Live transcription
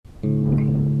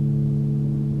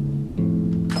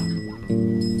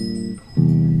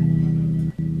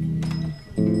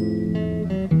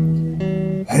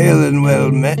Hail and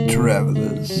well met,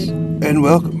 travelers, and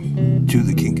welcome to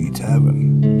the Kinky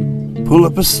Tavern. Pull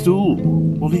up a stool.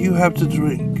 What do you have to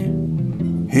drink?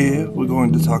 Here, we're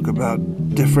going to talk about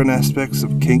different aspects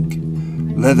of kink,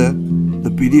 leather, the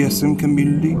BDSM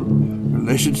community,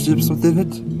 relationships within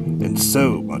it, and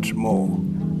so much more.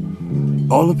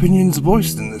 All opinions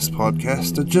voiced in this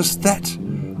podcast are just that,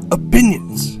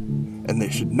 opinions, and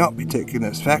they should not be taken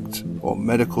as fact or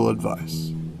medical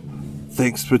advice.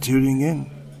 Thanks for tuning in.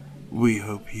 We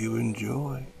hope you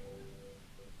enjoy.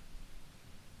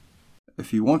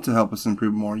 If you want to help us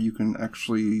improve more, you can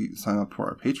actually sign up for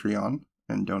our Patreon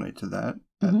and donate to that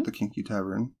at the Kinky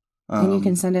Tavern. And you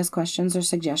can send us questions or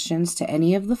suggestions to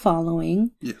any of the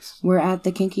following. Yes. We're at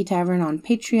the Kinky Tavern on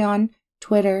Patreon,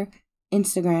 Twitter,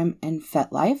 Instagram, and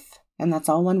FetLife. And that's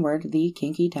all one word, the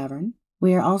Kinky Tavern.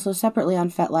 We are also separately on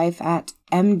FetLife at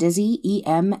mdizzy,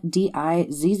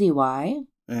 EMDIZZY.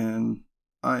 And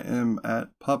I am at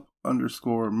pup_Merlin_Recker,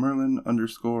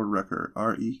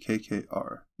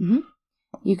 REKKR.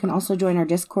 You can also join our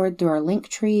Discord through our link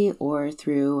tree or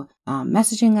through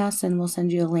messaging us, and we'll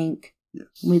send you a link.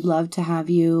 Yes. We'd love to have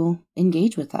you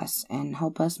engage with us and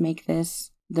help us make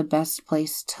this the best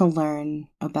place to learn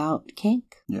about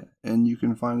kink. Yeah, and you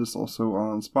can find us also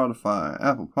on Spotify,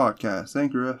 Apple Podcasts,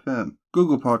 Anchor FM,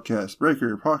 Google Podcasts,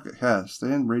 Breaker, Pocket Cast,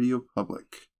 and Radio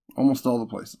Public. Almost all the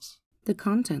places. The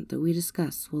content that we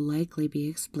discuss will likely be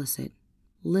explicit.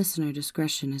 Listener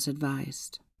discretion is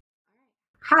advised.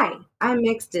 Hi, I'm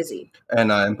Mixed Dizzy.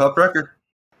 And I'm Pup Wrecker.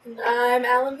 I'm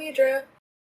Alan Vidra.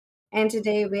 And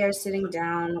today we are sitting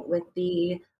down with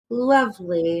the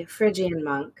lovely Phrygian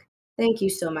monk. Thank you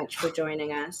so much for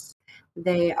joining us.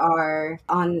 They are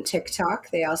on TikTok.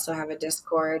 They also have a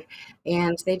Discord.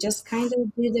 And they just kind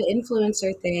of do the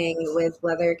influencer thing with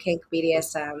leather, kink,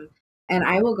 BDSM. And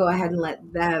I will go ahead and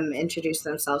let them introduce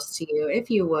themselves to you, if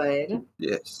you would.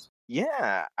 Yes.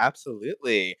 Yeah,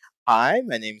 absolutely. Hi,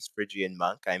 my name's Phrygian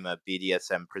Monk. I'm a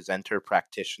BDSM presenter,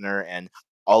 practitioner, and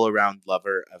all-around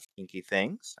lover of kinky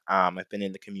things. I've been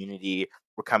in the community,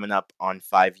 we're coming up on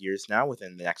 5 years now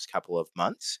within the next couple of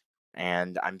months,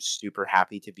 and I'm super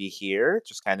happy to be here.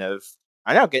 Just kind of,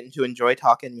 I don't know, getting to enjoy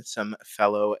talking with some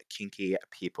fellow kinky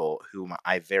people whom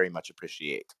I very much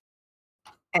appreciate.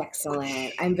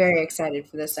 Excellent. I'm very excited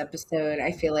for this episode.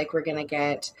 I feel like we're going to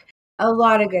get a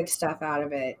lot of good stuff out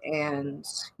of it. And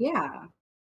yeah,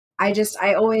 I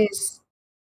always,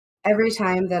 every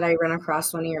time that I run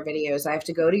across one of your videos, I have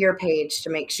to go to your page to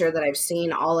make sure that I've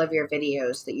seen all of your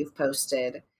videos that you've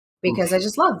posted because I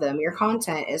just love them. Your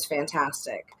content is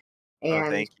fantastic.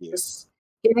 And thank you. just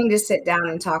getting to sit down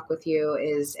and talk with you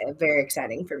is very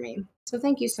exciting for me. So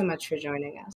thank you so much for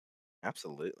joining us.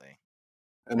 Absolutely.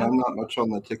 And I'm not much on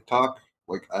the TikTok.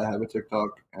 Like, I have a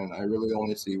TikTok, and I really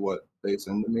only see what they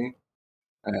send to me.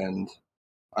 And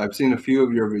I've seen a few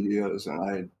of your videos, and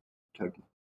I have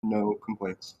no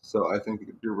complaints. So I think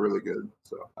you're really good.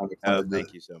 So I'm excited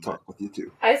thank you so to talk much. with you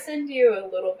too. I send you a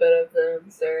little bit of them,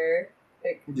 sir.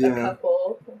 Like a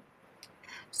couple.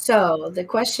 So the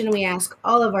question we ask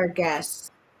all of our guests,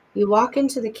 you walk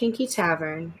into the Kinky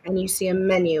Tavern and you see a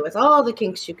menu with all the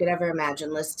kinks you could ever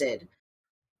imagine listed.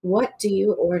 What do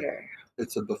you order?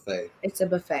 It's a buffet. It's a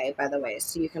buffet, by the way,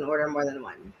 so you can order more than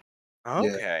one.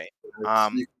 Okay. You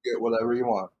can get whatever you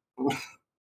want.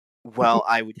 Well,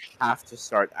 I would have to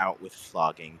start out with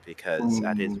flogging because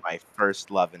that is my first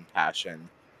love and passion.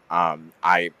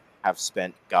 I have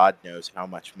spent God knows how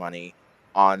much money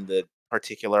on the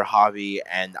particular hobby,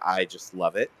 and I just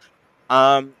love it.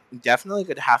 Definitely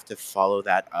gonna have to follow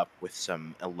that up with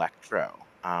some electro.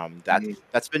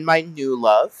 That's been my new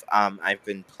love. I've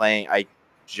been playing. I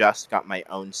just got my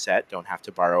own set. Don't have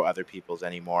to borrow other people's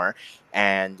anymore,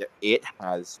 and it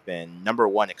has been number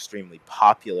one, extremely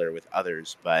popular with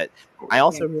others. But I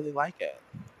also really like it.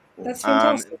 That's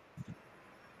fantastic.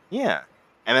 Yeah,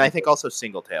 and then I think also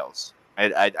single tails.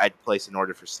 I'd place an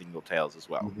order for single tails as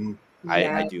well.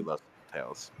 I do love single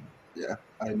tails. Yeah,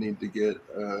 I need to get.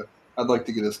 I'd like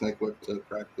to get a snake whip to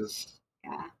practice.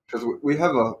 Yeah. Because we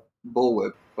have a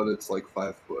bullwhip, but it's like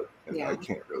 5 foot, and I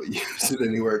can't really use it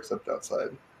anywhere except outside.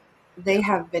 They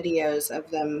have videos of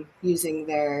them using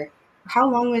their. How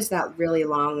long was that really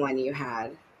long one you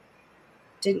had?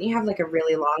 Didn't you have like a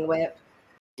really long whip?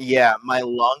 Yeah, my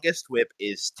longest whip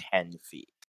is 10 feet.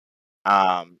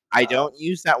 I don't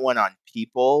use that one on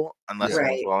people unless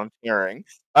someone's volunteering.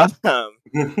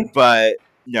 But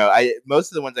no,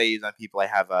 most of the ones I use on people, I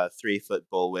have a 3-foot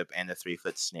bullwhip and a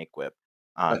 3-foot snake whip,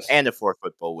 and a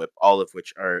 4-foot bullwhip, all of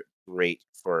which are great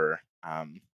for,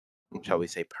 shall we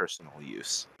say, personal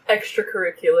use.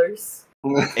 Extracurriculars.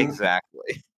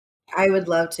 Exactly. I would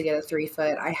love to get a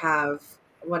 3-foot. I have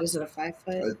what is it, a 5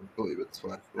 foot? I believe it's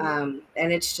 5 foot.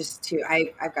 And it's just too.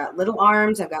 I've got little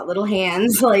arms, I've got little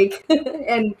hands, like,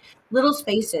 and little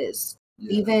spaces.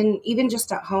 Yeah. Even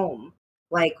just at home,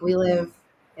 like we live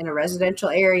in a residential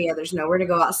area. There's nowhere to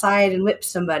go outside and whip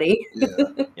somebody. Yeah.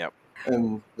 Yep.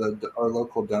 And our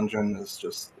local dungeon is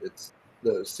just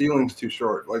the ceiling's too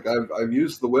short. Like I've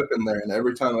used the whip in there, and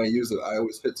every time I use it, I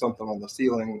always hit something on the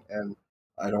ceiling, and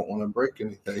I don't want to break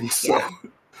anything. So Yeah.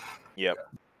 Yep.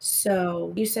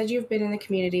 So you said you've been in the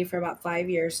community for about 5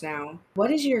 years now.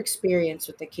 What is your experience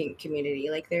with the kink community?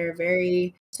 Like they're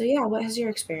very. So yeah, what has your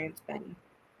experience been?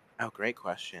 Oh, great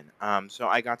question. So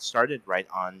I got started right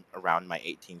on around my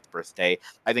 18th birthday.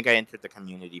 I think I entered the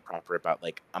community proper about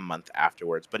like a month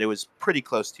afterwards, but it was pretty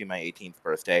close to my 18th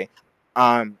birthday.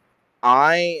 Um,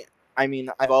 I, I mean,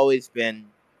 I've always been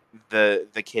the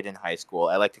kid in high school.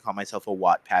 I like to call myself a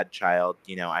Wattpad child.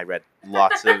 I read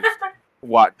lots of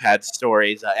Wattpad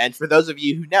stories, and for those of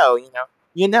you who know,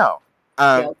 you know.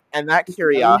 Yep. And that You know.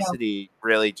 curiosity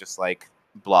really just like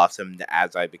blossomed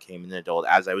as I became an adult,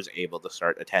 as I was able to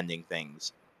start attending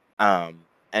things.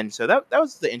 And so that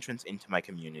was the entrance into my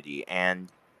community, and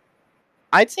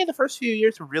I'd say the first few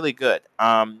years were really good.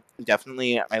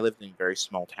 Definitely, I lived in a very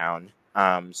small town,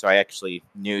 so I actually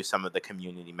knew some of the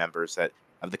community members that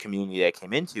of the community I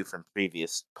came into from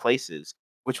previous places,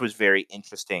 which was very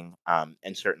interesting, and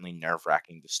certainly nerve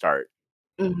wracking to start.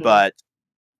 Hmm. But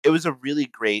it was a really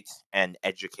great and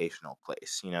educational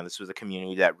place. This was a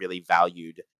community that really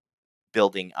valued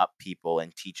building up people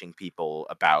and teaching people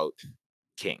about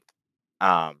kink.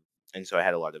 Um, and so I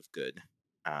had a lot of good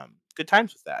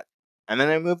times with that. And then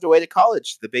I moved away to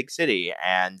college, to the big city,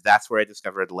 and that's where I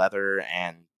discovered leather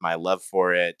and my love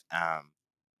for it.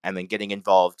 And then getting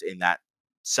involved in that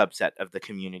subset of the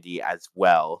community as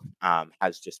well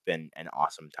has just been an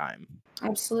awesome time.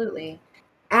 Absolutely.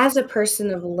 As a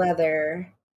person of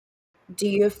leather, do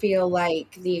you feel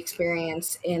like the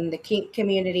experience in the kink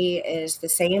community is the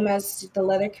same as the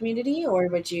leather community, or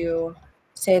would you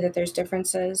say that there's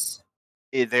differences?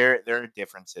 There are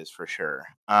differences for sure.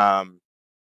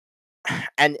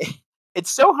 And it's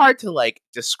so hard to like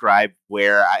describe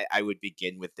where I would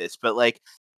begin with this, but like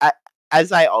I,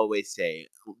 as I always say,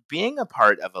 being a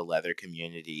part of a leather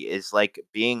community is like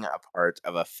being a part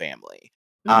of a family.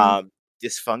 Hmm. Um,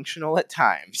 Dysfunctional at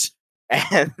times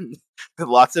and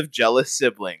lots of jealous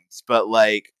siblings, but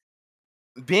like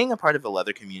being a part of a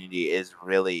leather community is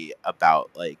really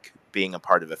about like being a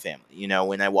part of a family.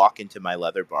 When I walk into my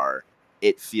leather bar,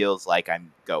 it feels like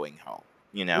I'm going home.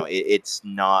 It's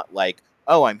not like,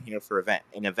 oh, I'm here for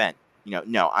an event.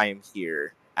 No, I am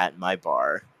here at my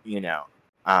bar.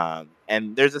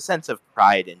 And there's a sense of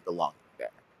pride and belonging there.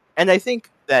 And I think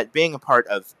that being a part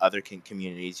of other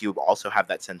communities, you also have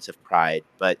that sense of pride,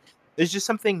 but there's just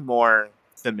something more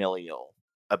familial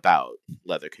about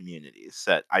leather communities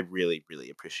that I really, really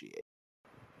appreciate.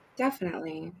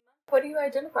 Definitely. What do you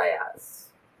identify as?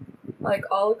 Like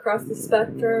all across the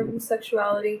spectrum,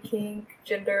 sexuality, kink,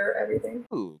 gender, everything?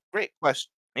 Ooh, great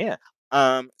question. Yeah.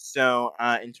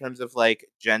 In terms of like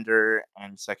gender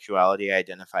and sexuality, I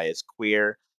identify as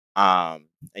queer. I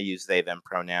use they them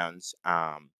pronouns.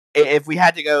 If we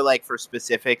had to go like for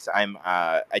specifics,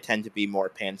 I tend to be more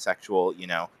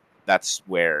pansexual. That's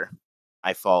where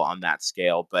I fall on that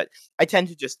scale. But I tend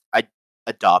to just I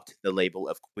adopt the label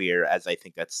of queer, as I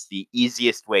think that's the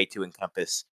easiest way to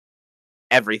encompass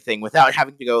everything without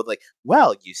having to go like,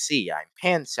 well, you see, I'm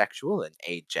pansexual and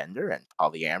agender and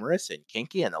polyamorous and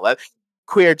kinky and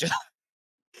queer.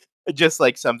 Just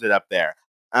like sums it up there.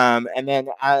 And then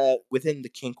within the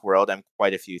kink world, I'm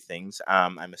quite a few things.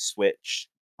 I'm a switch.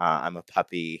 I'm a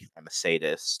puppy. I'm a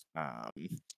sadist.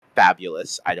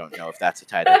 Fabulous. I don't know if that's a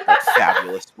title, but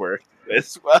fabulous work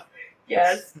as well.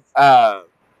 Yes. Uh,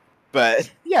 but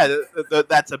yeah,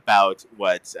 that's about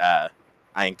what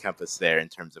I encompass there in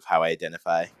terms of how I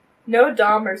identify. No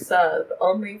dom or sub,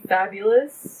 only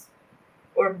fabulous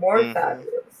or more Hmm.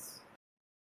 fabulous.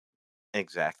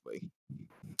 Exactly.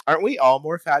 Aren't we all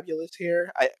more fabulous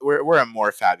here? We're a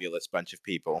more fabulous bunch of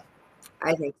people.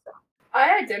 I think so.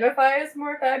 I identify as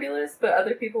more fabulous, but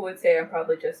other people would say I'm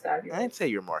probably just fabulous. I'd say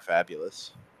you're more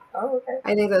fabulous. Oh, okay.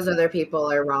 I think those other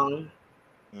people are wrong.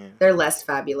 Yeah. They're less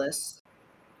fabulous.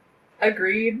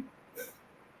 Agreed.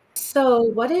 So,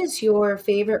 what is your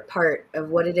favorite part of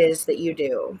what it is that you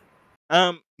do?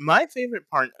 My favorite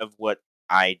part of what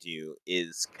I do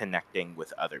is connecting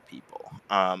with other people.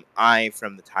 From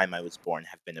the time I was born,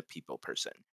 have been a people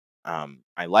person.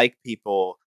 I like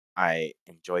people. I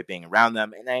enjoy being around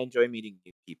them, and I enjoy meeting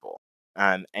new people.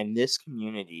 And this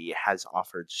community has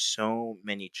offered so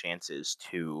many chances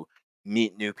to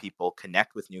meet new people,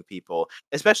 connect with new people,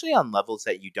 especially on levels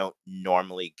that you don't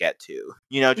normally get to.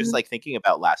 Just Mhm. like thinking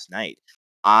about last night,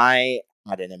 I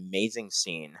had an amazing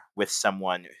scene with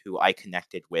someone who I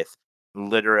connected with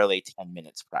literally 10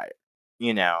 minutes prior,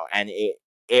 and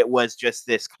it was just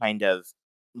this kind of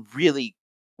really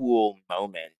cool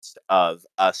moment of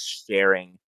us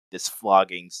sharing this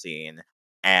flogging scene.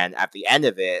 And at the end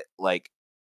of it, like,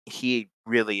 he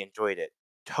really enjoyed it,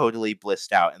 totally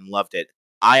blissed out and loved it.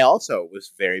 I also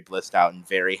was very blissed out and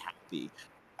very happy.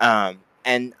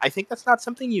 And I think that's not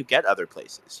something you get other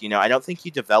places. I don't think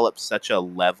you develop such a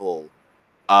level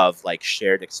of like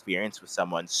shared experience with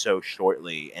someone so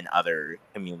shortly in other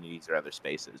communities or other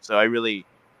spaces. So I really,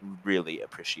 really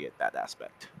appreciate that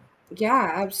aspect.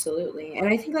 Yeah, absolutely. And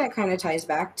I think that kind of ties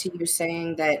back to you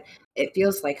saying that it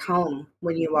feels like home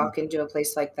when you walk into a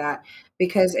place like that.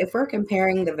 Because if we're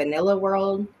comparing the vanilla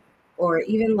world, or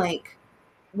even like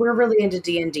we're really into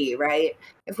D&D, right?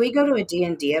 If we go to a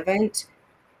D&D event,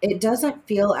 it doesn't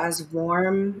feel as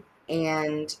warm,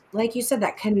 and like you said,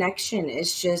 that connection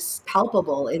is just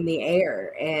palpable in the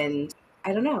air. And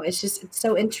I don't know, it's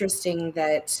so interesting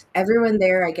that everyone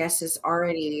there, I guess, is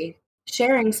already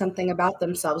sharing something about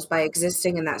themselves by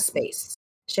existing in that space,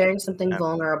 sharing something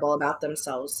Absolutely. vulnerable about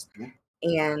themselves.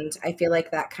 And I feel like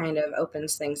that kind of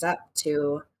opens things up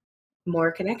to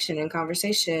more connection and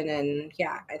conversation. And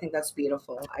yeah, I think that's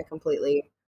beautiful. I completely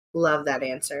love that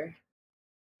answer.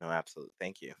 No, absolutely.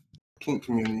 Thank you. Kink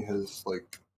community has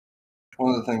like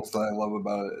one of the things that I love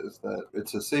about it is that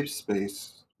it's a safe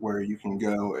space where you can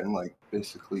go and like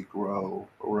basically grow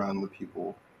around the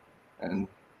people and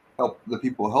help the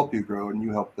people help you grow and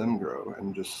you help them grow,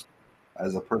 and just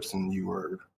as a person you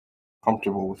are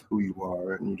comfortable with who you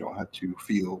are and you don't have to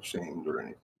feel shamed or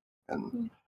anything. And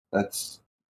that's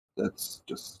that's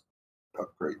just a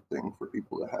great thing for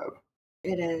people to have.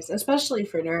 It is, especially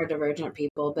for neurodivergent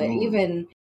people, but Mm. even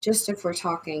just if we're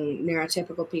talking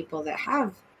neurotypical people that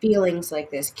have feelings like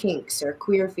this, kinks or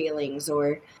queer feelings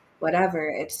or whatever,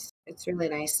 it's really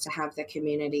nice to have the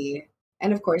community.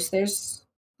 And of course, there's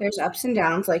ups and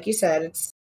downs, like you said.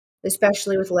 It's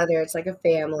especially with leather, it's like a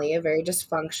family, a very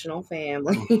dysfunctional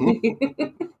family.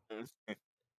 Mhm.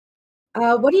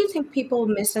 What do you think people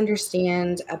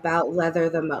misunderstand about leather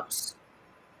the most?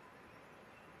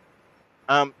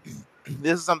 Um,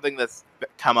 this is something that's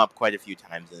come up quite a few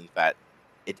times, in that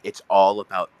it's all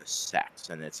about the sex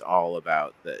and it's all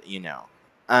about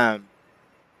um,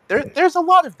 there's a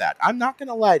lot of that. I'm not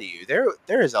gonna lie to you.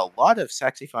 There is a lot of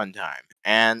sexy fun time,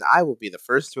 and I will be the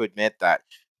first to admit that.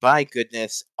 By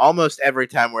goodness, almost every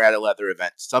time we're at a leather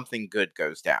event, something good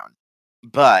goes down.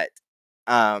 But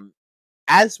um,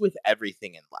 as with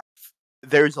everything in life,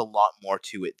 there's a lot more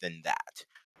to it than that.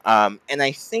 And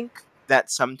I think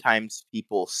that sometimes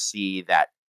people see that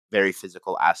very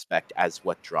physical aspect as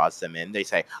what draws them in. They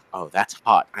say, "Oh, that's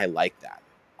hot. I like that."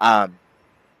 Um,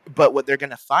 but what they're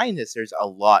gonna find is there's a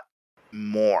lot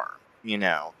more.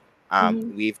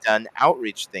 Hmm. We've done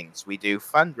outreach things. We do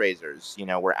fundraisers.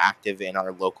 We're active in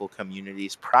our local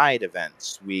communities' pride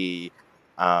events. I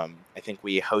think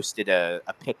we hosted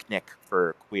a picnic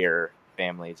for queer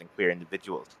families and queer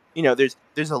individuals.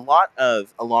 There's a lot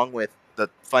of, along with the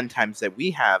fun times that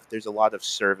we have, there's a lot of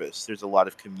service. There's a lot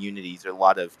of communities. There's a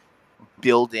lot of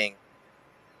building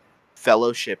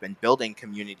fellowship and building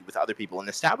community with other people and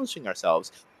establishing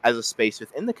ourselves as a space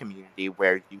within the community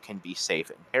where you can be safe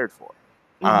and cared for.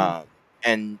 Hmm. Um,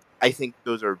 and I think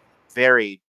those are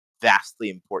very vastly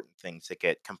important things that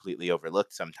get completely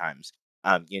overlooked sometimes.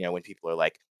 When people are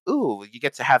like, "Ooh, you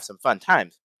get to have some fun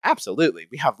times." Absolutely,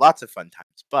 we have lots of fun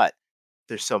times, but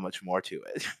there's so much more to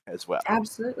it as well.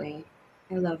 Absolutely.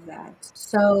 I love that.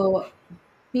 So,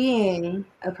 being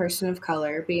a person of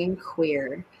color, being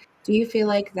queer, do you feel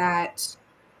like that,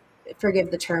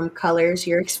 forgive the term, colors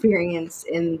your experience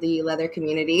in the leather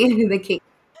community, the kink?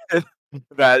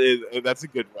 That's a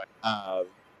good one.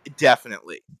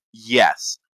 Definitely,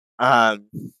 yes. Um,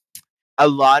 a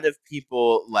lot of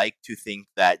people like to think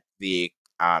that the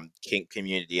kink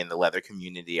community and the leather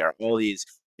community are all these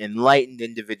enlightened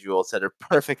individuals that are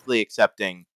perfectly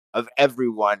accepting of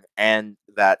everyone, and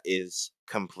that is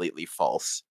completely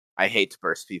false. I hate to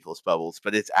burst people's bubbles,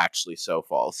 but it's actually so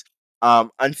false.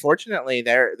 Unfortunately,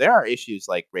 there are issues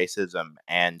like racism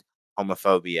and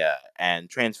homophobia and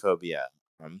transphobia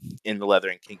in the leather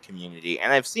and kink community,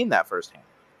 and I've seen that firsthand.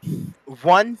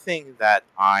 One thing that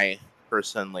I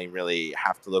personally really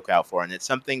have to look out for, and it's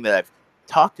something that I've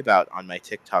talked about on my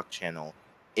TikTok channel,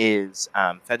 is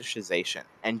fetishization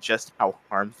and just how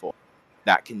harmful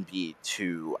that can be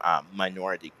to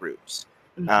minority groups.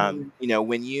 Mhm.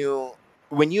 When you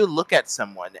when you look at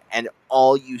someone and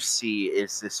all you see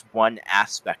is this one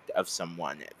aspect of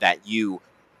someone that you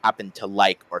happen to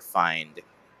like or find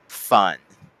fun,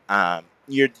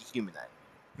 you're dehumanizing.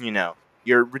 You know,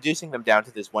 you're reducing them down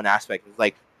to this one aspect. It's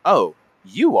like, oh,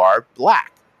 you are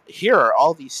black. Here are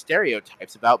all these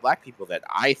stereotypes about black people that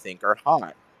I think are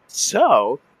hot.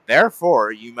 So,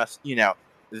 therefore, you must,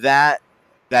 that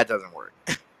that doesn't work.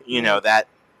 Right.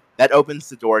 That opens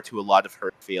the door to a lot of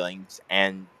hurt feelings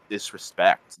and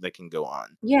disrespect that can go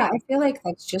on. Yeah, I feel like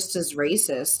that's just as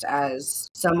racist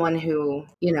as someone who,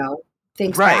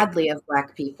 thinks Right. badly of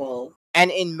Black people.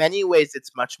 And in many ways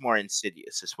it's much more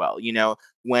insidious as well.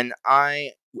 When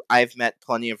I've met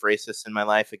plenty of racists in my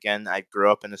life. Again, I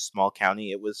grew up in a small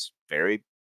county. It was very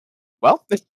well,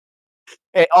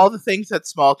 all the things that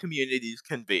small communities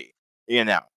can be, you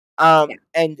know. Yeah,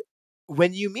 And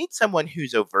when you meet someone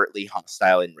who's overtly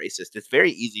hostile and racist, it's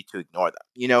very easy to ignore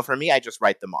them. For me, I just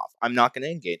write them off. I'm not going to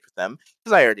engage with them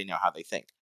because I already know how they think.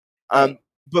 Um, right.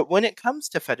 but when it comes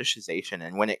to fetishization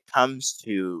and when it comes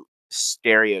to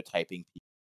stereotyping,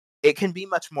 it can be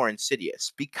much more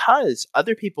insidious because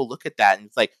other people look at that and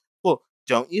it's like, well,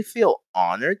 don't you feel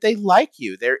honored? They like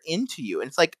you, they're into you. And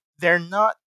it's like, they're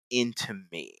not into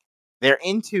me. They're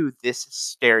into this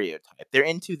stereotype, they're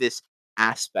into this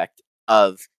aspect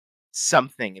of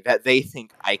something that they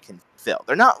think I can fill.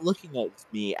 They're not looking at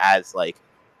me as like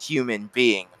human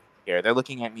being here. They're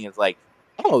looking at me as like,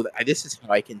 oh, this is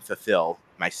how I can fulfill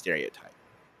my stereotype.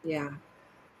 Yeah.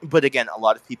 But again, a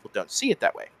lot of people don't see it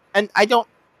that way. And I don't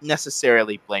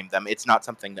necessarily blame them. It's not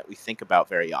something that we think about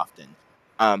very often.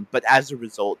 But as a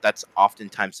result, that's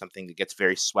oftentimes something that gets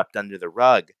very swept under the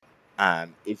rug.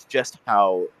 It's just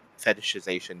how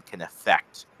fetishization can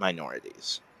affect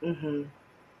minorities. Mhm.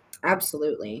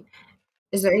 Absolutely.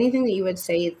 Is there anything that you would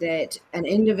say that an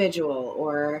individual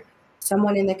or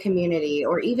someone in the community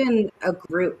or even a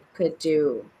group could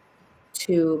do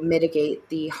to mitigate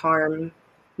the harm,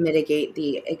 mitigate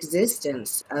the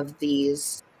existence of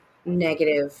these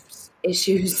negative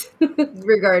issues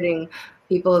regarding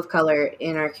people of color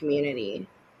in our community?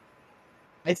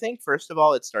 I think first of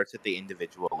all, it starts at the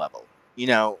individual level.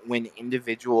 When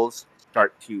individuals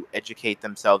start to educate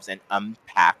themselves and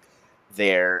unpack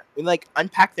their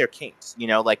kinks,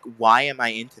 like why am I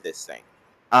into this thing?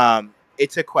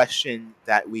 It's a question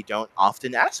that we don't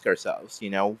often ask ourselves,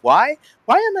 why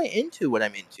am I into what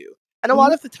I'm into? And a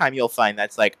lot Mhm. of the time you'll find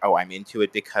that's like, oh, I'm into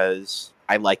it because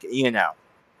I like it.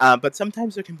 But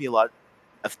sometimes there can be a lot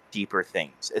of deeper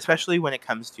things, especially when it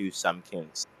comes to some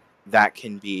kinks that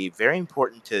can be very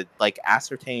important to like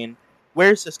ascertain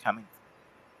where is this coming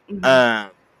from.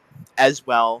 Mhm. As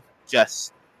well,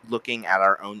 just looking at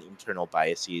our own internal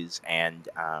biases and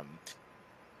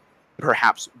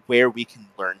perhaps where we can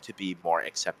learn to be more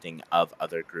accepting of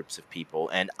other groups of people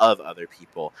and of other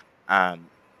people. Um,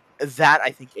 that I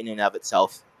think in and of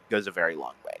itself goes a very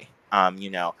long way.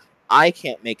 I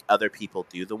can't make other people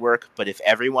do the work, but if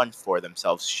everyone for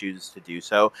themselves chooses to do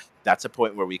so, that's a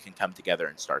point where we can come together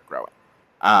and start growing.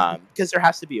 Because there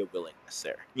has to be a willingness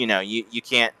there.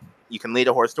 You can lead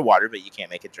a horse to water, but you can't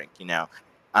make it drink.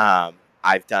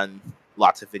 I've done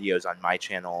lots of videos on my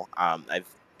channel. I've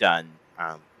done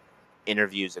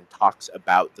interviews and talks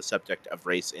about the subject of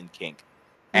race and kink.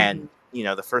 Mhm. And,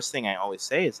 the first thing I always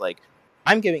say is like,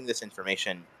 I'm giving this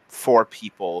information for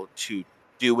people to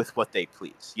do with what they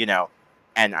please.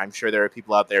 And I'm sure there are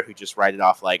people out there who just write it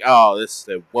off like, oh, this is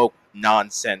the woke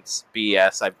nonsense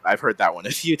BS. I've heard that one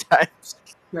a few times.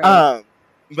 Right. Um,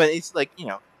 but it's like,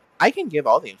 I can give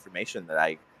all the information that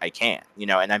I can,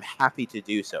 and I'm happy to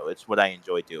do so. It's what I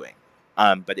enjoy doing.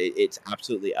 But it's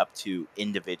absolutely up to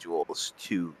individuals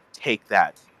to take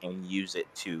that and use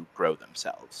it to grow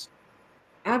themselves.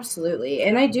 Absolutely.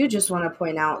 And I do just want to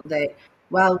point out that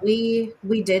while we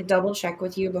did double check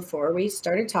with you before we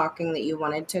started talking that you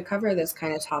wanted to cover this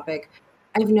kind of topic,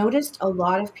 I've noticed a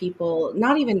lot of people,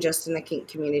 not even just in the kink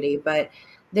community, but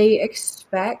they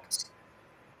expect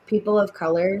people of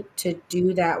color to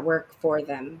do that work for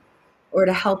them or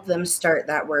to help them start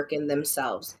that work in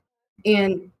themselves.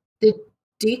 And the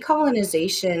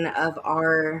decolonization of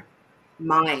our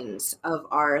minds, of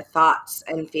our thoughts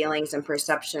and feelings and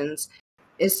perceptions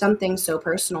is something so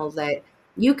personal that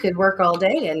you could work all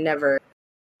day and never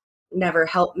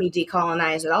help me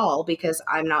decolonize at all because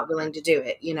I'm not willing to do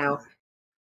it,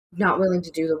 not willing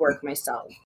to do the work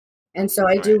myself. And so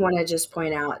I do Right. want to just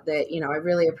point out that, I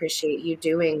really appreciate you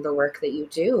doing the work that you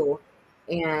do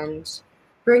and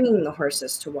bringing the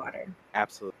horses to water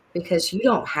Absolutely. because you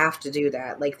don't have to do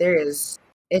that. Like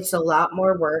it's a lot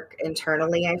more work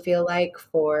internally, I feel like,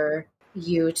 for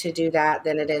you to do that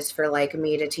than it is for like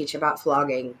me to teach about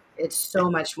flogging. It's so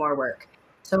much more work.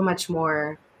 so much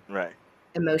more Right.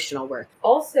 emotional work.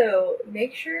 Also,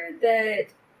 make sure that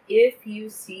if you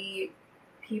see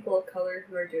people of color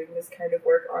who are doing this kind of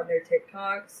work on their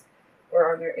TikToks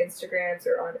or on their Instagrams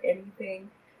or on anything,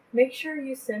 make sure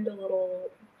you send a little,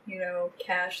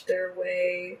 cash their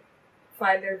way,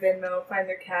 find their Venmo, find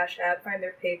their Cash App, find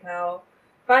their PayPal,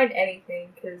 find anything,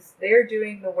 because they're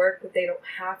doing the work that they don't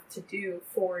have to do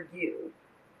for you,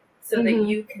 so that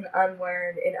you can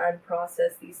unlearn and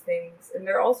unprocess these things. And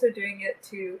they're also doing it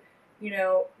to,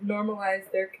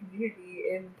 normalize their community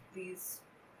in these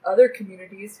other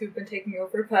communities who've been taken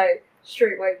over by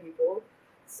straight white people.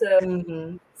 So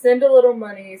send a little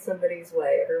money somebody's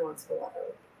way every once in a while.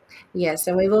 Yes,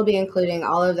 and we will be including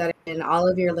all of that in all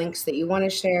of your links that you want to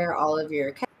share, all of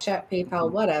your Cash App,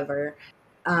 PayPal, whatever.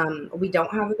 We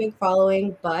don't have a big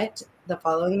following, but the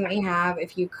following that we have,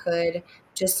 if you could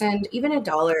just send even $1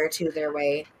 or $2 their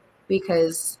way,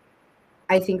 because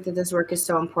I think that this work is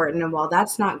so important. And while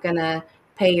that's not going to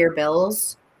pay your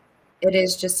bills, it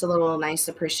is just a little nice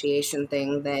appreciation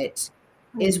thing that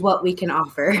is what we can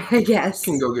offer, I guess.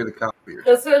 Can go get a coffee.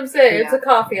 That's what I'm saying. It's a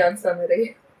coffee on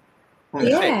somebody.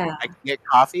 Yeah. I can get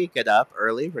coffee, get up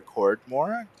early, record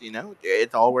more.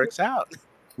 It all works out.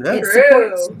 It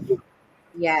supports.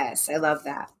 Yes, I love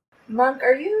that. Monk,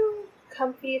 are you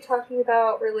comfy talking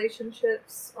about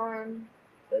relationships on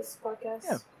this podcast?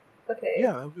 Yeah. Okay.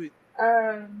 Yeah.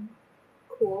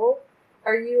 Cool.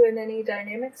 Are you in any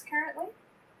dynamics currently?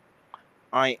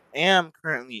 I am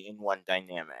currently in one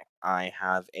dynamic. I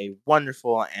have a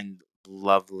wonderful and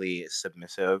lovely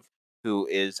submissive who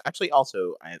is actually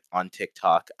also on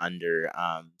TikTok under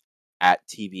at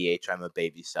TBH. I'm a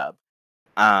baby sub.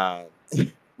 That's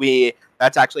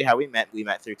actually how we met. We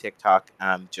met through TikTok.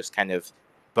 Just kind of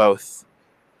both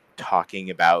talking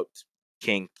about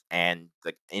kink and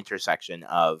the intersection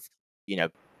of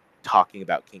talking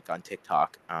about kink on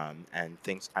TikTok. And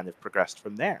things kind of progressed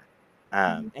from there.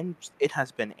 And it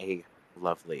has been a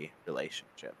lovely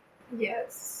relationship.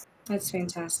 Yes. That's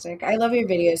fantastic. I love your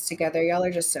videos together. Y'all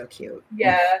are just so cute.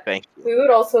 Yeah. Thank you. We would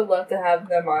also love to have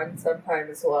them on sometime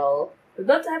as well. We'd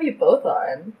love to have you both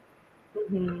on.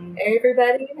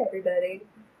 Everybody.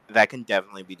 That can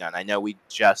definitely be done. I know we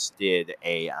just did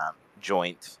a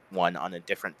joint one on a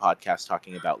different podcast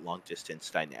talking about long distance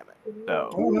dynamics.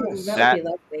 So that would be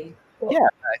lovely. Yeah,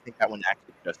 I think that one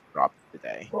actually just dropped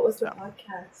today. What was the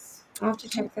podcast? I'll have to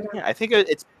check that out. Yeah, I think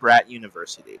it's Brat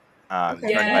University. Okay.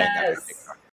 It's run by another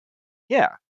TikTok.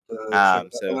 Yeah. So I'm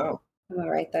gonna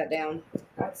write that down.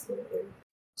 Absolutely.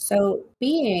 So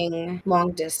being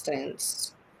long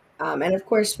distance, and of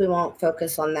course we won't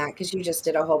focus on that because you just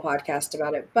did a whole podcast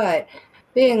about it, but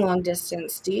being long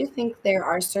distance, do you think there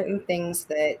are certain things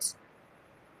that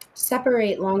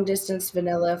separate long distance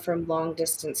vanilla from long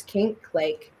distance kink?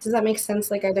 Like, does that make sense?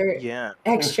 Like, are there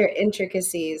extra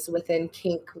intricacies within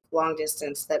kink long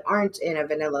distance that aren't in a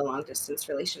vanilla long distance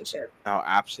relationship? Oh,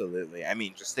 absolutely. I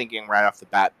mean, just thinking right off the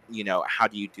bat, how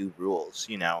do you do rules?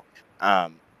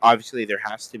 Obviously there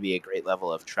has to be a great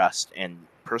level of trust and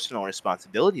personal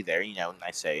responsibility there. And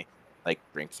I say, like,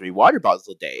 drink 3 water bottles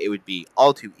a day. It would be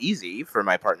all too easy for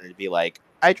my partner to be like,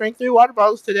 I drank 3 water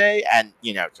bottles today, and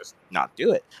just not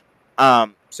do it.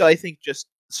 So I think just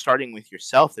starting with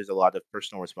yourself, there's a lot of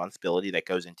personal responsibility that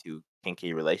goes into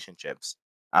kinky relationships.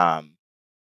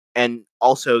 And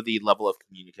also the level of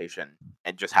communication,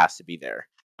 it just has to be there.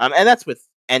 And that's with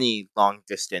any long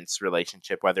distance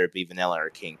relationship, whether it be vanilla or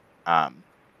kink.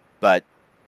 But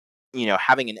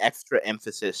having an extra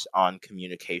emphasis on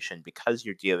communication because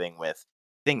you're dealing with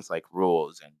things like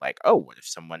rules and like, oh, what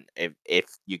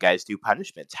if you guys do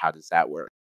punishments, how does that work?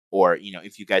 Or,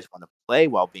 if you guys want to play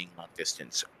while being long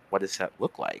distance, what does that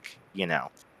look like?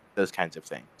 Those kinds of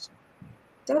things.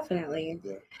 Definitely.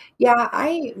 Yeah,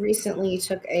 I recently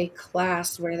took a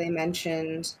class where they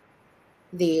mentioned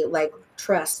the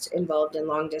trust involved in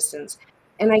long distance.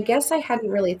 And I guess I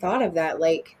hadn't really thought of that.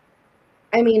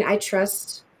 I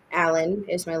trust Alan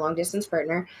is my long distance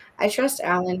partner. I trust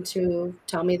Alan to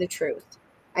tell me the truth.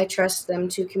 I trust them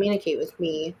to communicate with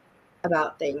me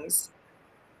about things.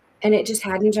 And it just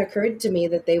hadn't occurred to me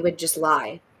that they would just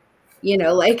lie. I'm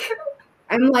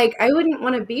like, I wouldn't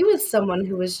want to be with someone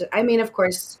who was, of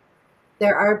course,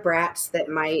 there are brats that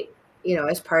might,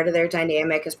 as part of their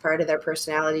dynamic, as part of their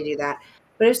personality, do that.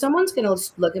 But if someone's going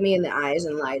to look at me in the eyes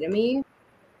and lie to me,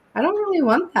 I don't really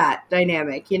want that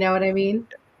dynamic. You know what I mean?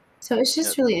 So it's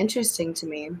just really interesting to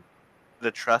me. The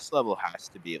trust level has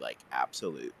to be like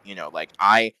absolute.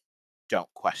 I don't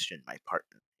question my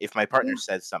partner. If my partner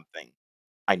says something,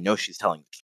 I know she's telling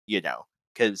the truth,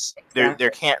 because there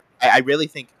can't, I really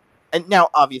think, and now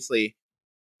obviously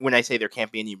when I say there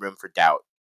can't be any room for doubt,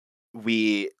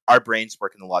 our brains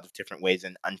work in a lot of different ways,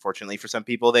 and unfortunately for some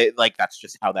people, they like that's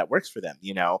just how that works for them.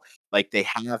 Like they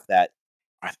have that.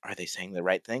 Are they saying the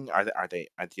right thing?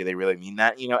 Do they really mean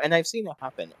that? And I've seen it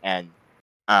happen, and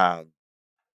um,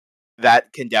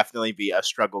 that can definitely be a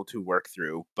struggle to work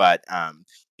through. But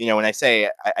when I say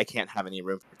I can't have any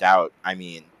room for doubt, I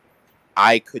mean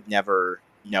I could never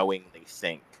knowingly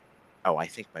think, oh, I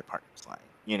think my partner's lying.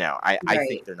 I think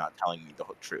Right. they're not telling me the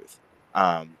whole truth.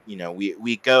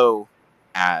 We go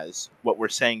as what we're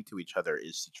saying to each other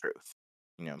is the truth.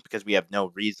 Because we have no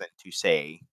reason to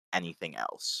say anything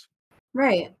else.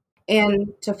 Right.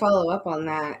 And to follow up on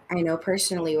that, I know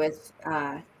personally with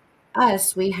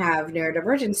us, we have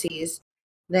neurodivergencies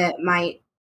that might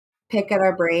pick at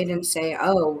our brain and say,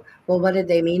 oh, well, what did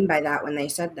they mean by that when they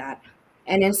said that?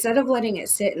 And instead of letting it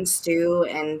sit and stew,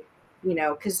 and,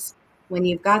 because when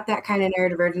you've got that kind of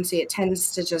neurodivergency, it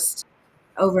tends to just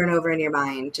over and over in your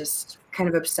mind, just kind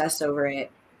of obsess over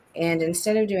it. And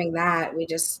instead of doing that, we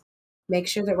just make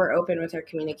sure that we're open with our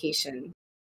communication.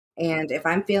 And if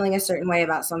I'm feeling a certain way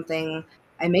about something,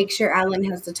 I make sure Alan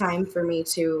has the time for me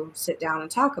to sit down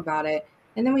and talk about it.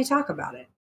 And then we talk about it.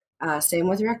 Same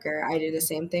with Rucker. I do the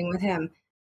same thing with him.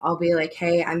 I'll be like,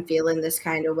 hey, I'm feeling this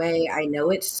kind of way. I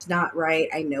know it's not right.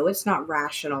 I know it's not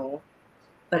rational,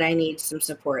 but I need some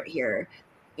support here.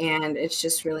 And it's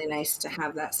just really nice to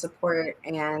have that support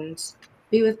and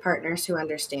be with partners who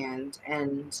understand.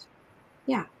 And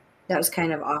yeah, that was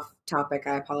kind of off topic.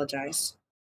 I apologize.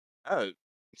 Oh,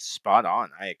 spot on.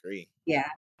 I agree. Yeah.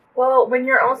 Well, when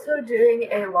you're also doing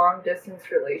a long distance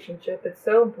relationship, it's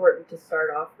so important to start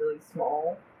off really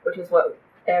small, which is what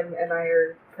Em and I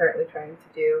are currently trying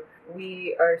to do.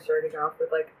 We are starting off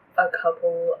with like a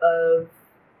couple of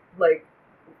like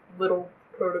little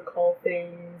protocol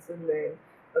things and then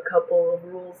a couple of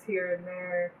rules here and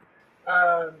there.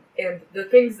 And the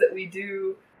things that we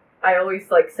do, I always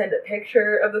like send a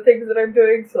picture of the things that I'm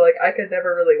doing, so like I could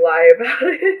never really lie about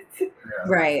it.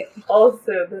 Right.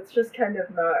 Also, that's just kind of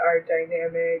not our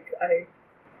dynamic. I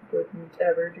wouldn't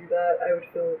ever do that. I would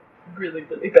feel really,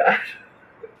 really bad.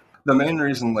 The main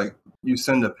reason, like, you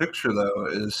send a picture, though,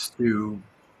 is to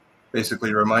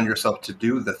basically remind yourself to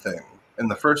do the thing in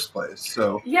the first place.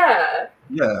 So, Yeah.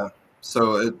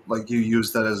 So it like you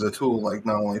use that as a tool, like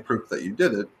not only proof that you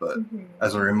did it, but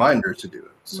as a reminder to do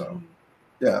it. So,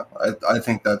 yeah, I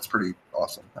think that's pretty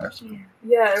awesome, actually.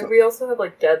 Yeah, and we also have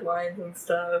like deadlines and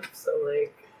stuff, so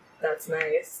like that's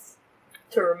nice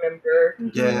to remember.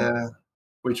 Yeah,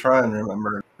 we try and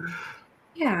remember.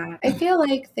 Yeah, I feel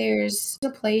like there's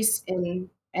a place and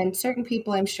certain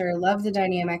people I'm sure love the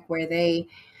dynamic where they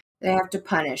have to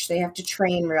punish, they have to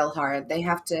train real hard, they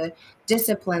have to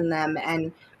discipline them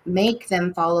and make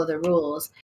them follow the rules.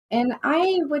 And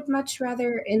I would much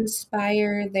rather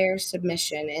inspire their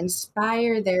submission,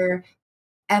 inspire their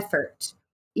effort.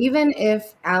 Even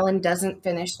if Alan doesn't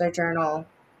finish their journal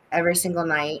every single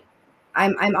night,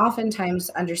 I'm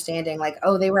oftentimes understanding like,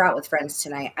 oh, they were out with friends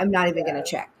tonight. I'm not even gonna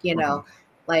check,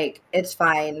 like it's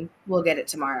fine. We'll get it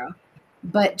tomorrow.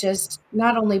 But just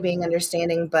not only being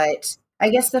understanding, but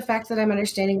I guess the fact that I'm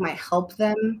understanding might help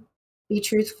them be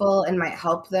truthful and might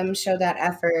help them show that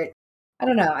effort. I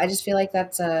don't know. I just feel like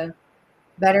that's a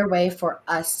better way for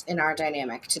us in our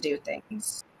dynamic to do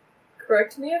things.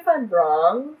 Correct me if I'm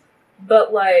wrong,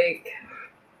 but like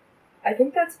I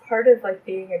think that's part of like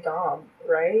being a dom,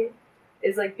 right?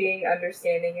 Is like being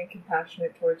understanding and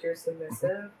compassionate towards your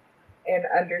submissive and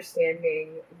understanding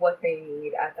what they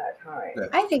need at that time. Yeah.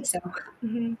 I think so.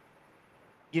 Mm-hmm.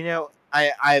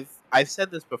 I've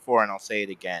said this before and I'll say it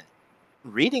again.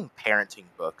 Reading parenting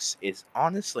books is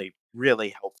honestly really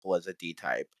helpful as a D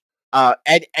type.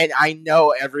 And I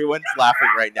know everyone's laughing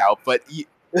right now, but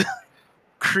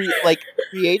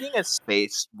creating a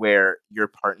space where your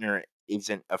partner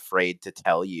isn't afraid to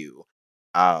tell you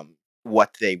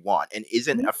what they want and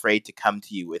isn't afraid to come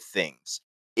to you with things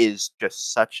is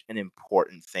just such an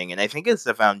important thing. And I think it's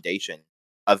the foundation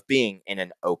of being in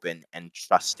an open and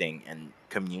trusting and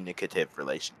communicative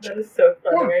relationship. That is so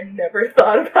funny. Yeah. I never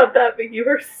thought about that, but you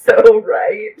are so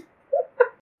right.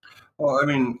 Well, I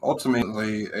mean,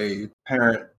 ultimately, a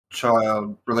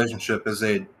parent-child relationship is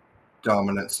a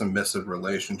dominant, submissive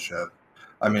relationship.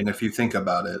 I mean, if you think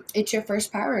about it. It's your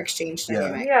first power exchange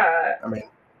dynamic. Yeah. I mean.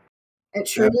 It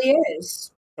truly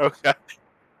is. Okay.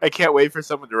 I can't wait for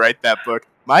someone to write that book.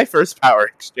 My first power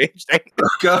exchange dynamic. Oh,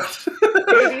 God.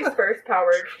 Baby's first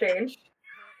power exchange.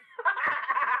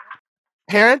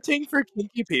 Parenting for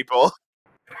kinky people.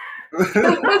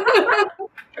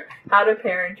 How to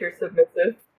parent your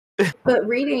submissive. But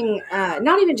reading,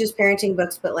 not even just parenting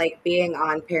books, but like being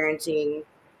on parenting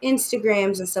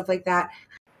Instagrams and stuff like that,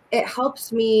 it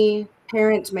helps me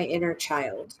parent my inner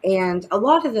child. And a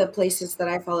lot of the places that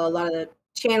I follow, a lot of the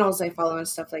channels I follow and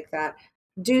stuff like that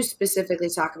do specifically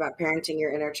talk about parenting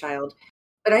your inner child.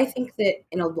 But I think that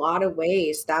in a lot of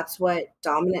ways, that's what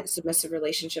dominant submissive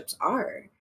relationships are.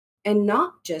 And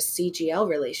not just CGL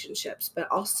relationships, but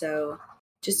also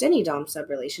just any Dom sub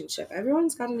relationship.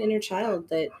 Everyone's got an inner child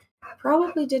that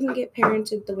probably didn't get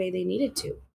parented the way they needed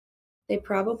to. They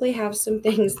probably have some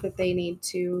things that they need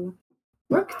to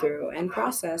work through and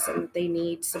process and that they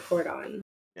need support on.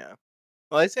 Yeah.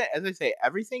 Well, as I say,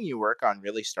 everything you work on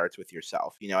really starts with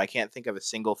yourself. I can't think of a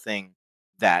single thing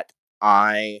that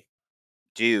I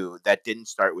do that didn't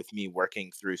start with me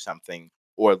working through something,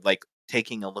 or like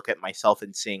taking a look at myself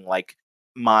and seeing like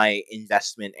my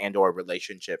investment and or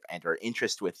relationship and or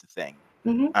interest with the thing.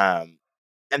 Hmm. Um,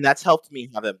 and that's helped me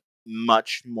have a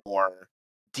much more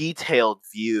detailed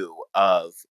view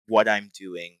of what I'm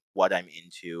doing, what I'm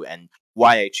into, and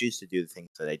why I choose to do the things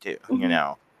that I do. Hmm.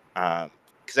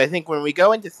 Because I think when we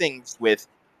go into things with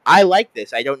I like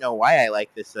this, I don't know why I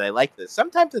like this, that I like this.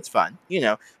 Sometimes it's fun.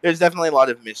 There's definitely a lot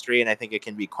of mystery, and I think it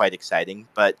can be quite exciting.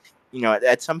 But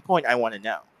at some point, I want to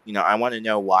know. I want to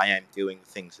know why I'm doing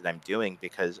the things that I'm doing,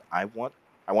 because I want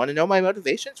to know my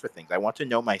motivations for things. I want to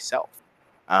know myself,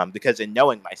 because in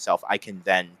knowing myself, I can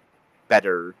then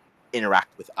better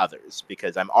interact with others,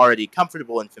 because I'm already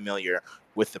comfortable and familiar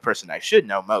with the person I should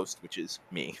know most, which is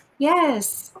me.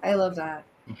 Yes, I love that.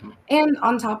 Mhm. And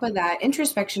on top of that,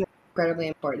 introspection is incredibly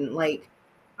important. Like,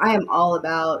 I am all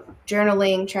about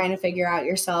journaling, trying to figure out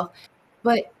yourself.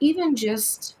 But even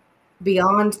just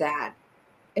beyond that,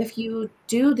 if you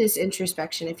do this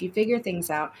introspection, if you figure things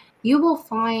out, you will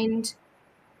find,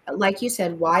 like you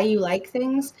said, why you like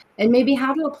things and maybe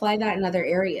how to apply that in other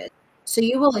areas. So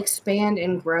you will expand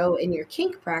and grow in your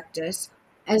kink practice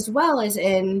as well as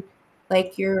in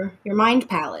like your mind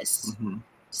palace. Mhm.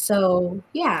 So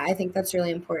yeah, I think that's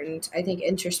really important. I think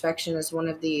introspection is one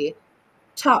of the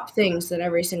top things that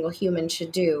every single human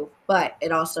should do, but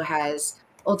it also has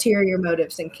ulterior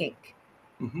motives in kink.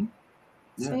 Mhm.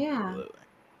 So Yeah. yeah. Absolutely.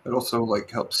 It also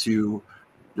helps you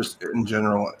just in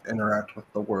general interact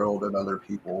with the world and other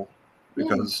people, Yeah.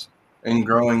 because in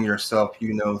growing yourself,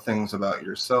 you know things about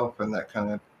yourself, and that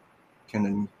kind of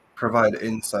can provide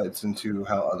insights into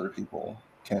how other people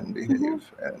can Hmm.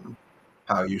 behave and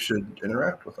how you should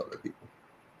interact with other people.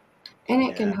 And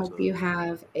it Yeah, can help you absolutely.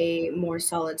 have a more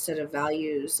solid set of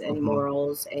values and Hmm.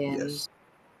 morals. And Yes.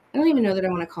 I don't even know that I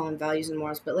want to call them values and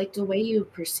morals, but like the way you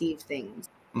perceive things.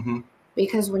 Hmm.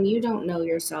 Because when you don't know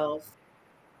yourself,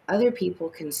 other people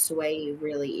can sway you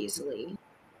really easily.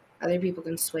 Other people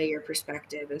can sway your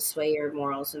perspective and sway your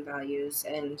morals and values.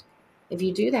 And if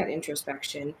you do that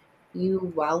introspection,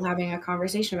 you, while having a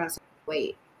conversation about something,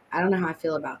 wait, I don't know how I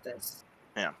feel about this.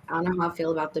 Yeah. I don't know how I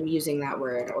feel about them using that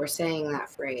word or saying that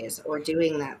phrase or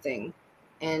doing that thing.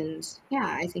 And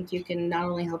yeah, I think you can not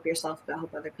only help yourself, but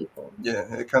help other people. Yeah,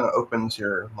 it kind of opens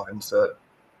your mindset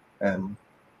and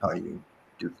how you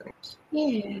do things.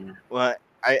 Yeah. Well,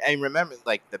 I remember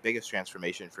like the biggest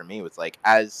transformation for me was like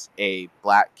as a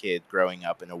black kid growing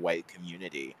up in a white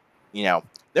community, you know,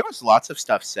 there was lots of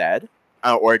stuff said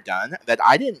or done that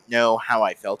I didn't know how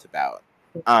I felt about.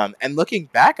 And looking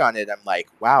back on it, I'm like,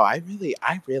 wow, I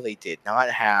really did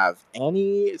not have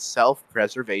any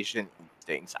self-preservation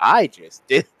instincts. I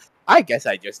guess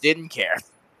I just didn't care.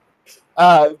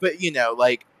 But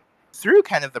like through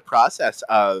kind of the process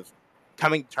of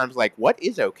coming to terms like what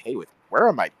is okay with me? Where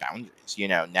are my boundaries?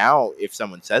 Now if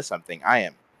someone says something,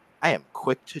 I am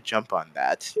quick to jump on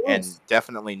that and Yes.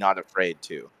 definitely not afraid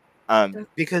to.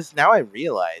 Because now I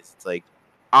realize it's like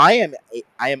I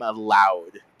am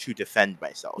allowed to defend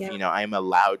myself. Yeah. I am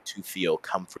allowed to feel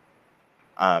comfort.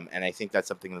 And I think that's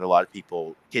something that a lot of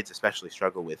people, kids especially,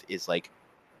 struggle with is like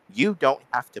you don't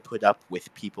have to put up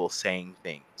with people saying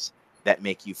things that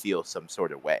make you feel some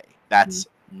sort of way. Mhm. That's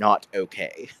not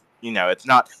okay.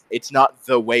 It's not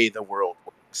the way the world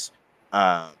works.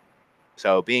 Um,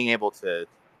 so being able to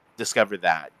discover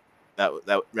that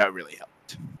really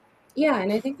helped. Yeah,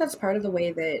 and I think that's part of the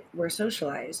way that we're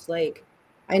socialized. Like,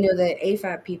 I know that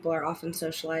AFAB people are often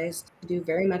socialized to do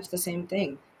very much the same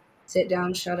thing. Sit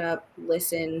down, shut up,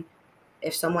 listen.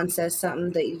 If someone says something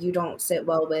that you don't sit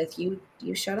well with, you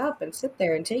shut up and sit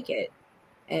there and take it.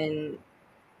 And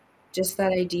just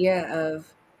that idea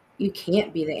of you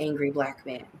can't be the angry black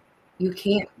man. You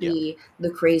can't Yeah. be the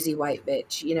crazy white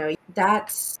bitch.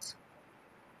 That's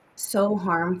so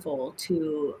harmful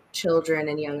to children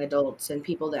and young adults and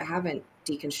people that haven't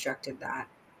deconstructed that.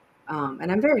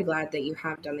 And I'm very glad that you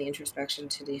have done the introspection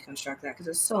to deconstruct that because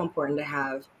it's so important to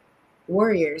have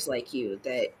warriors like you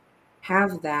that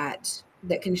have that,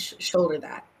 that can shoulder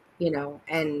that.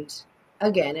 and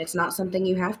again, it's not something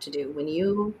you have to do. When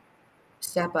you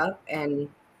step up and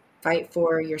fight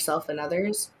for yourself and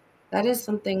others, that is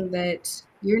something that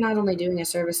you're not only doing a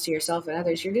service to yourself and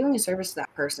others, you're doing a service to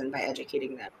that person by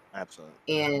educating them. Absolutely.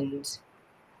 And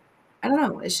I don't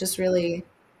know, it's just really,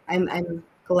 I'm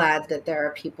glad that there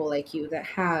are people like you that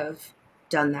have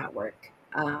done that work.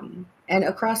 And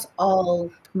across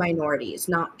all minorities,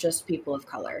 not just people of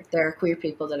color. There are queer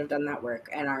people that have done that work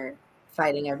and are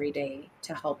fighting every day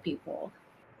to help people.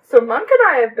 So Monk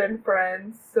and I have been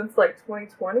friends since like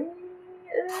 2020.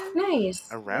 Nice.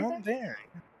 Around there.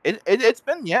 It's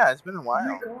been it's been a Oh while.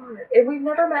 my god. And we've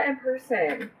never met in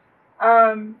person. Which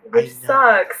I know.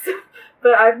 sucks.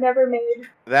 But I've never made...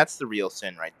 That's the real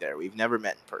sin right there. We've never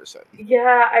met in person.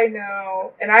 Yeah, I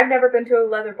know. And I've never been to a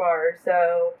leather bar,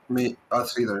 so...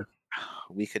 Us either.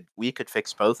 We could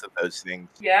fix both of those things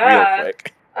Yeah. real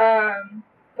quick.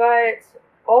 But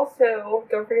also,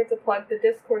 don't forget to plug the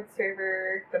Discord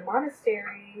server, the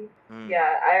monastery.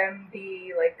 Yeah, I'm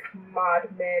the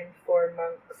modmin for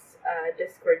Monk's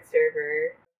Discord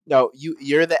server. No,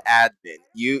 you're the admin.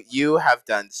 You have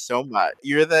done so much.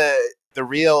 You're the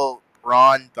real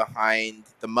brawn behind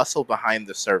the muscle behind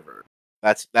the server.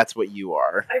 That's what you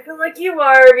are. I feel like you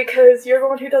are because you're the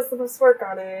one who does the most work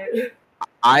on it.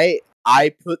 I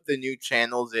put the new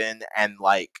channels in and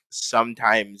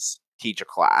sometimes teach a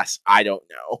class. I don't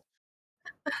know.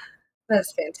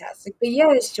 That's fantastic. But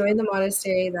yes, join the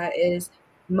monastery. That is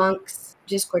Monk's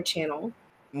Discord channel.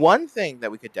 One thing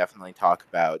that we could definitely talk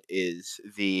about is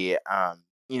the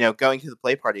going to the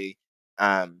play party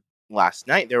last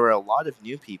night. There were a lot of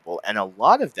new people, and a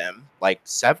lot of them,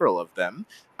 several of them,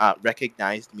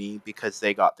 recognized me because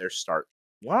they got their start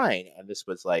in wine, and this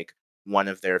was one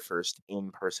of their first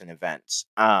in-person events.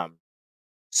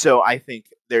 So I think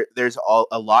there's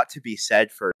a lot to be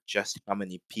said for just how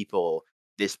many people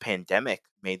this pandemic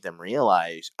made them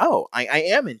realize, oh, I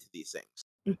am into these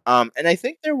things. And I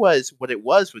think what it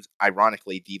was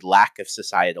ironically the lack of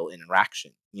societal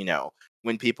interaction.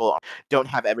 When people don't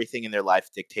have everything in their life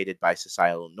dictated by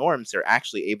societal norms, they're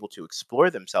actually able to explore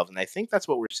themselves. And I think that's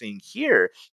what we're seeing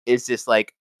here is this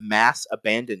mass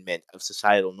abandonment of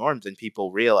societal norms and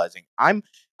people realizing I'm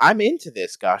into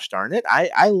this, gosh darn it.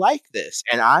 I like this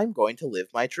and I'm going to live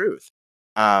my truth.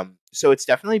 So it's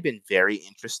definitely been very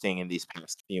interesting in these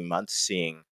past few months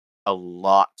seeing a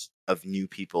lot of new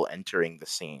people entering the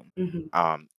scene.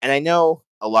 And I know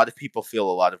a lot of people feel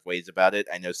a lot of ways about it.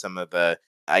 I know some of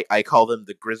I call them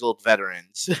the grizzled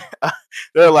veterans.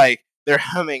 They're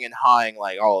humming and hawing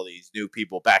all these new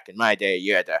people. Back in my day,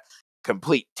 you had to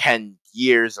complete 10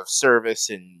 years of service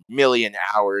and million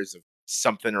hours of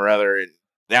something or other, and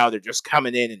now they're just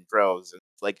coming in droves. And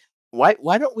it's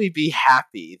why don't we be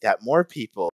happy that more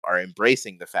people are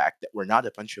embracing the fact that we're not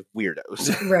a bunch of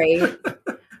weirdos? Right.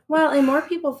 Well, and more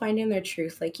people finding their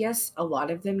truth. Yes, a lot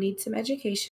of them need some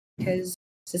education because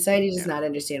society does not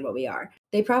understand what we are.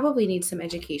 They probably need some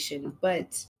education,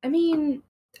 but I mean,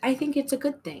 I think it's a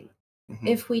good thing.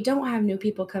 If we don't have new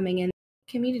people coming in,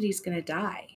 the community's going to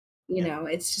die.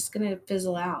 It's just going to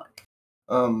fizzle out.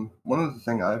 One of the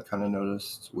things I've kind of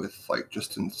noticed with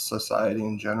just in society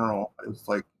in general is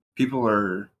people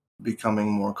are becoming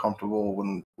more comfortable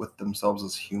with themselves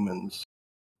as humans,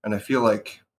 and I feel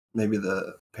like maybe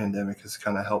the pandemic has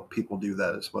kind of helped people do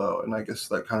that as well. And I guess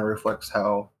that kind of reflects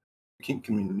how the kink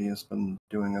community has been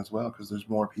doing as well, because there's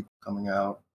more people coming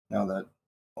out now that,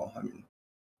 well, I mean,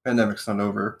 pandemic's not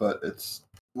over, but it's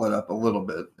let up a little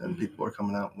bit and people are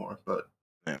coming out more. But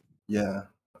yeah,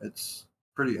 it's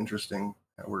pretty interesting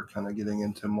that we're kind of getting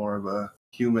into more of a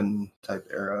human type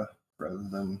era rather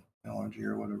than technology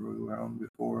or whatever we were on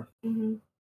before.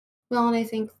 Well, and I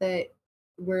think that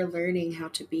we're learning how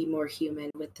to be more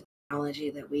human with the technology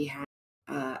that we have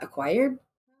acquired.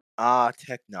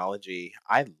 Technology.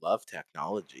 I love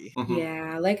technology.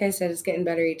 Yeah, like I said, it's getting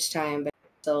better each time, but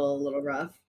it's still a little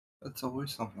rough. It's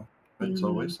always something. It's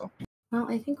always something. Well,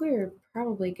 I think we were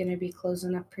probably going to be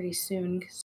closing up pretty soon,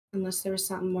 unless there was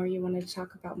something more you wanted to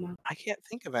talk about, Mom. I can't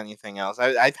think of anything else.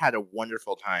 I've had a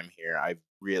wonderful time here. I've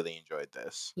really enjoyed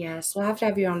this. Yes, we'll have to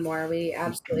have you on more. We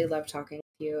absolutely love talking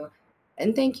with you.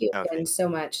 And thank you again so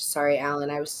much. Sorry,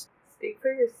 Alan. Speak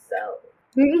for yourself.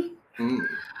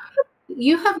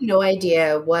 You have no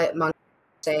idea what Monk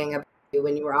was saying about you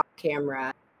when you were off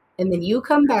camera. And then you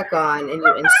come back on and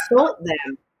you insult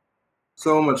them.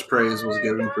 So much praise was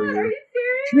given for you.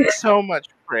 So much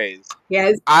praise.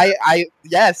 Yes.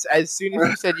 Yes, as soon as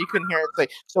you said you couldn't hear it, it's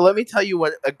like, so let me tell you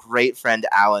what a great friend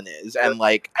Alan is and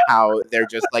how they're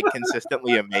just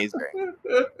consistently amazing.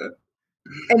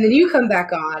 And then you come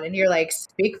back on and you're like,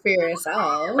 speak for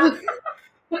yourself.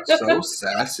 So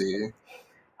sassy.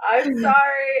 I'm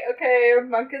sorry. Okay,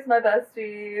 Monk is my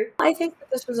bestie. I think that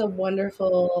this was a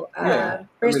wonderful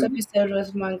first episode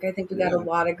with Monk. I think we got a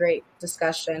lot of great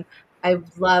discussion. I'd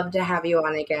love to have you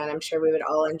on again. I'm sure we would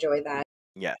all enjoy that.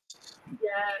 Yes.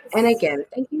 Yes. And again,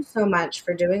 thank you so much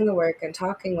for doing the work and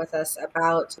talking with us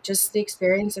about just the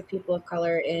experience of people of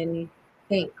color in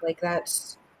pink. Like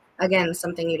that's, again,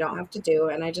 something you don't have to do.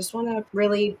 And I just want to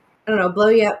really, I don't know, blow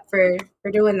you up for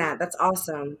doing that. That's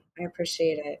awesome. I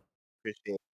appreciate it.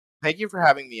 Appreciate it. Thank you for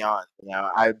having me on.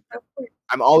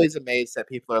 I'm always amazed that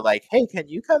people are like, "Hey, can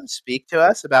you come speak to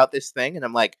us about this thing?" And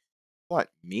I'm like, "What,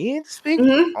 me to speak?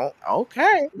 Mhm. Oh,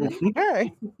 okay,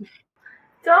 okay."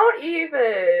 Don't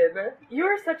even. You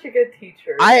are such a good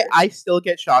teacher. I still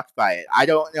get shocked by it. I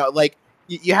don't know. Like,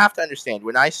 you have to understand,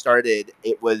 when I started,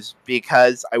 it was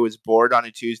because I was bored on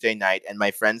a Tuesday night and my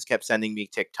friends kept sending me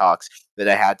TikToks that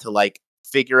I had to, like,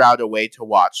 figure out a way to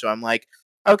watch. So I'm like,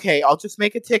 okay, I'll just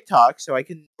make a TikTok so I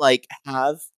can, like,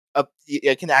 I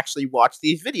can actually watch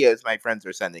these videos my friends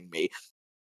are sending me.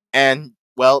 And,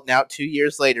 well, now 2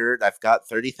 years later, I've got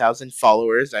 30,000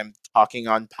 followers. I'm talking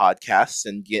on podcasts,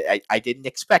 and I didn't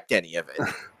expect any of it.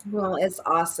 Well, it's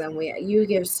awesome. You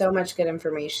give so much good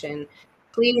information.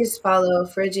 Please follow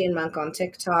Phrygian Monk on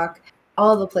TikTok.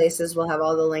 All the places will have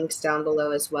all the links down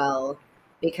below as well,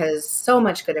 because so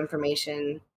much good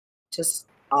information, just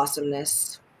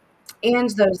awesomeness.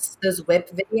 And those whip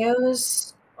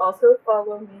videos. Also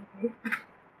follow me.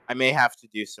 I may have to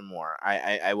do some more.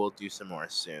 I will do some more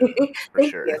soon, for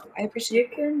Thank sure. you. I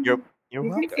appreciate it. You're You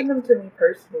welcome. can send them to me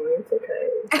personally. It's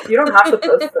okay. You don't have to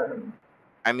post them.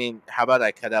 I mean, how about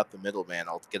I cut out the middleman?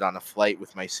 I'll get on a flight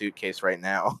with my suitcase right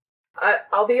now.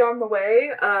 I'll be on the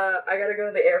way. I gotta go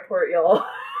to the airport, y'all.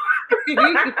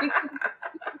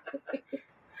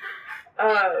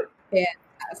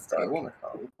 Fantastic. I want to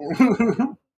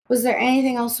come. Was there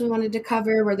anything else we wanted to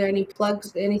cover? Were there any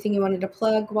plugs? Anything you wanted to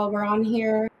plug while we're on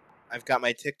here? I've got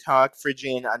my TikTok,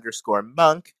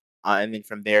 Phrygian_monk. And then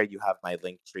from there, you have my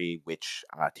link tree, which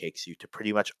takes you to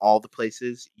pretty much all the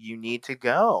places you need to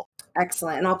go.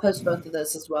 Excellent. And I'll post both of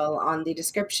those as well on the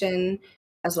description,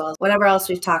 as well as whatever else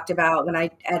we've talked about. When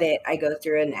I edit, I go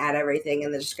through and add everything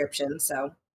in the description.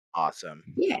 So Awesome.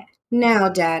 yeah. Now,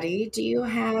 Daddy, do you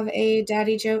have a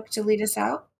daddy joke to lead us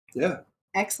out? Yeah,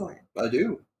 Excellent. I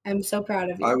do. I'm so proud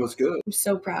of you. I was good. I'm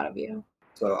so proud of you.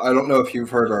 So I don't know if you've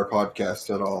heard our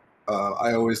podcast at all.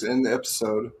 I always end the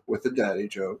episode with a daddy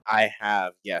joke. I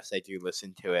have. Yes, I do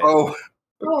listen to it. Oh, okay.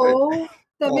 Oh,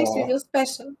 that makes me Aw. feel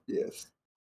special. Yes.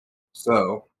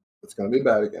 So it's going to be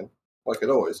bad again, like it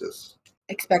always is.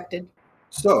 Expected.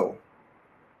 So,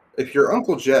 if your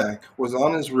Uncle Jack was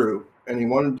on his roof and he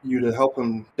wanted you to help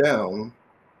him down,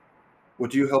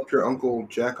 would you help your Uncle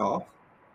Jack off?